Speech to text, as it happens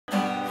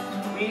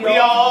We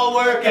all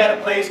work at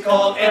a place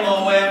called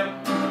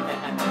MOM.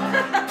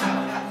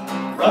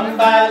 Run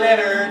by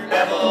Leonard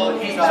Bevel,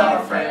 he's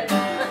our friend.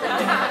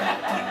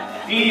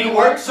 He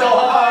works so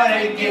hard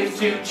and gives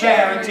to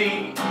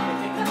charity.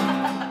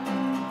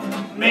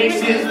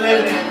 Makes his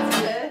living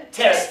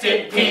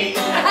testing pee.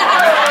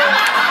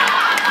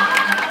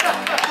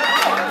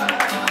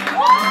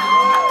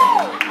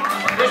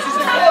 This is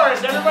the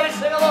chorus, everybody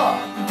sing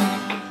along.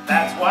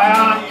 That's why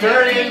I'm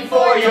yearning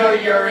for your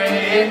urine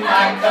in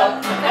my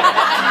cup.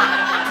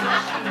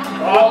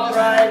 All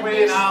right,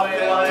 wait, I'll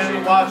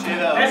watch it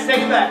up. Let's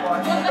take it back,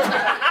 Mark.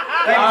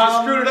 Thank you,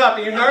 you screwed it up.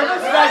 Are you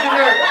nervous? You guys are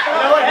nervous. You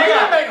know what? Hang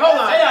on. Hold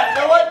on. Hang on. You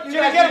know what? You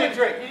gotta get him a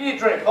drink. You need a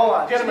drink. Hold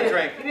on. Get him a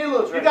drink. You need a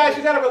little drink. You guys,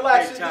 you gotta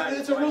relax.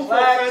 It's a room full of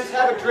friends.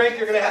 Have a drink.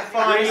 You're gonna have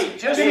fun.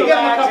 Just get him a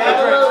couple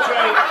of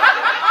drinks.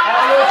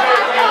 Have a little drink.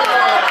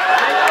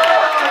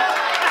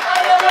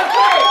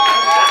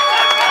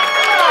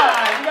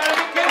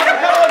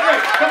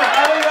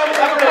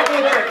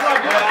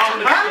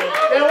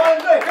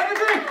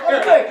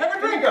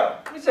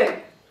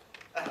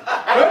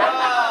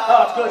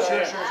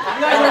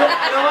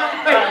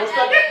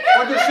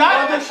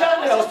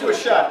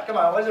 Shot. Come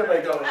on, where's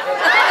everybody going?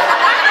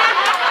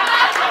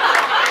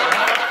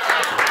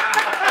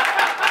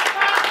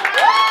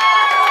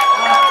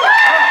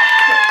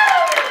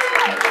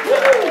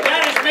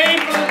 That is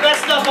made for the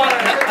best stuff on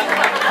it.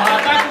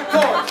 Back to the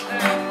chorus.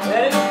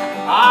 Ready?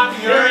 I'm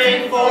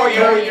yearning for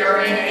your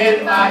urine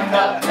in my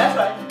cup. That's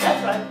right,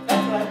 that's right,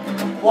 that's right.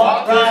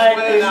 Walk right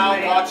this way, I'll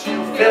watch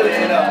you fill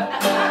it up.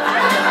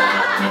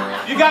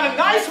 You got a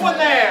nice one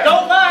there.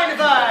 Don't mind if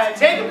I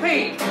take a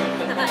peek.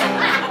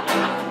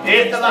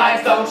 If the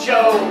lines don't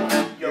show,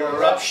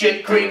 you're up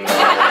shit creek. Oh,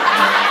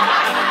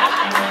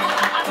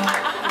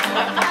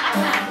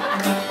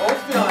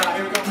 it's feeling out.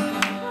 Here we go.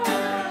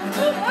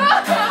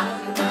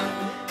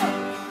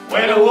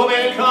 When a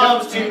woman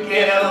comes to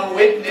get a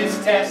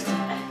witness test,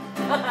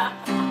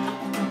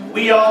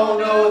 we all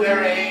know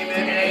their aim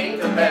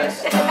ain't the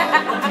best.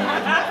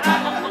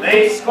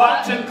 They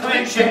squat and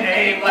clinch and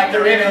aim like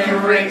they're in a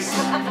race,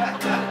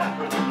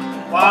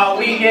 while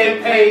we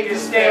get paid to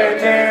stare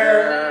at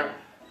their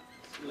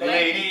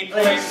lady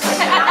place.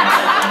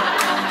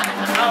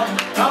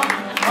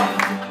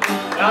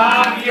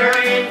 I'm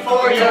yearning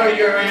for your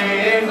urine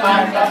in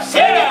my cup. Sit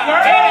down,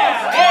 girl!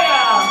 Sit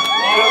down!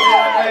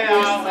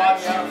 I'll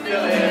watch you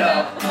fill it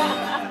up.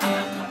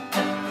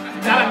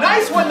 Got a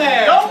nice one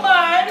there! Don't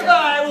mind if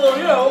I will,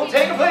 you know,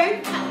 take a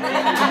plate.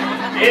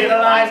 If the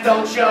lines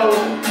don't show,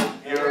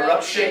 you're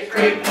up shit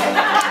creek.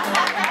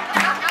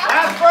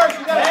 Last verse,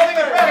 you gotta sing it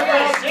better,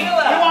 girls. Sing it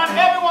loud. We want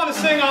everyone to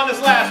sing on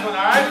this last one,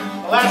 alright?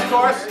 The last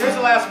chorus, here's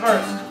the last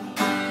verse.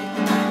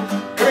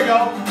 Here we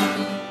go.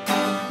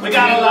 We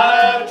got a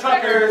lot of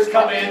truckers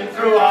coming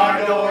through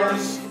our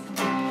doors.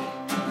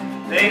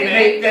 They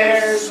make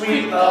their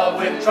sweet love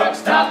with truck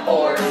stop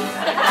boards.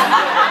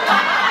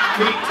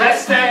 We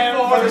test them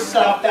for the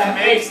stuff that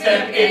makes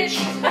them itch,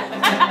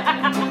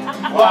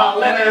 while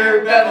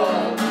Leonard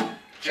Bevel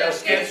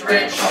just gets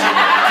rich.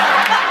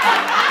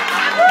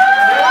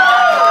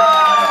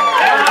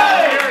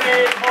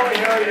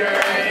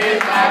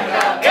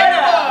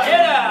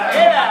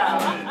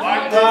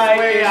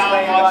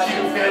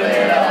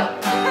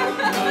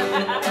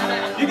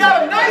 You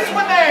got a nice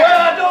one there! Well,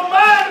 I don't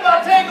mind if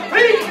I take a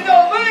peek, you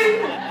know what I mean?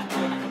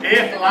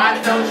 If the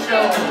lights don't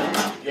show,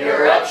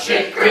 you're up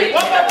shit creek.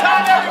 One more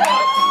time,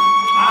 everyone!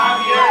 I'm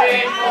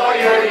yearning for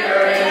your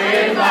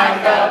urine in my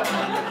cup.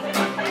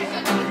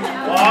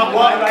 Walk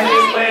right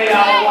this way,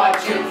 I'll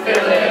watch you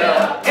fill it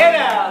up. Hey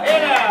now, hey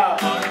now!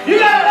 You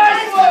got a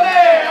nice one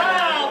there!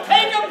 I'll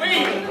take a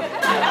peek!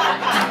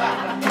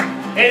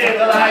 And if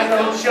the lights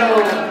don't show,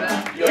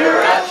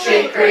 you're up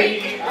shit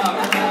creek.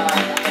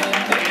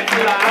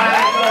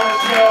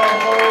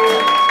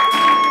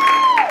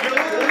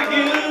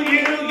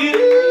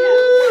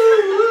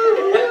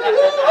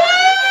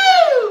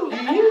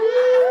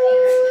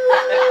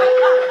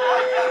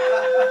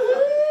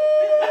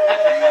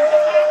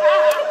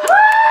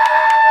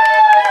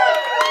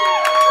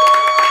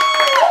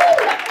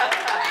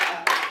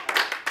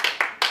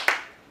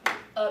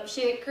 Up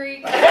shit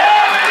creek.